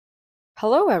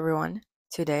Hello everyone!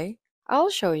 Today, I'll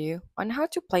show you on how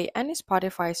to play any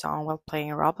Spotify song while playing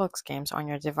Roblox games on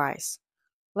your device.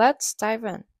 Let's dive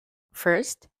in.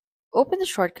 First, open the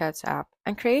Shortcuts app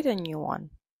and create a new one.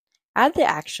 Add the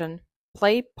action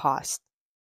Play Pause.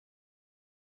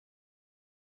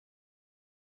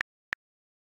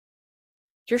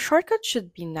 Your shortcut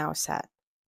should be now set.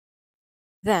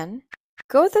 Then,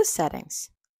 go to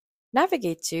Settings.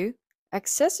 Navigate to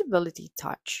Accessibility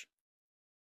Touch.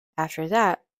 After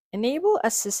that, enable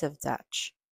Assistive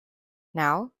Touch.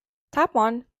 Now, tap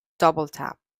on Double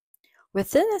Tap.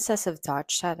 Within Assistive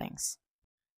Touch settings,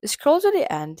 scroll to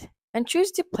the end and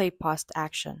choose the Play Pause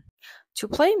action. To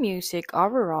play music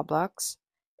over Roblox,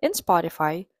 in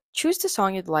Spotify, choose the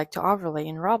song you'd like to overlay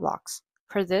in Roblox.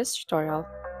 For this tutorial,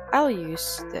 I'll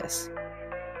use this.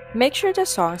 Make sure the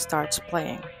song starts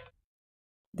playing.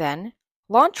 Then,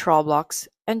 launch Roblox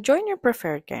and join your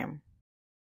preferred game.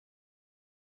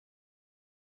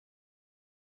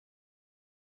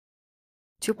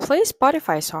 To play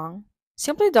Spotify song,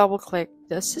 simply double-click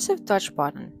the Assistive Touch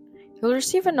button. You'll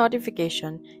receive a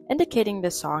notification indicating the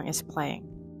song is playing.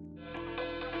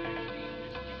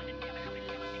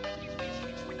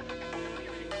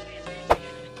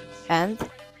 And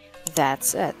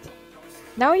that's it.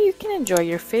 Now you can enjoy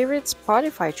your favorite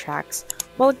Spotify tracks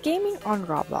while gaming on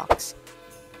Roblox.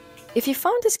 If you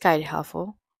found this guide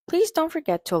helpful, please don't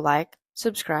forget to like,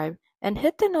 subscribe, and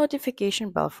hit the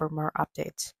notification bell for more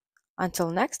updates.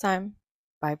 Until next time,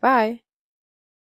 bye bye!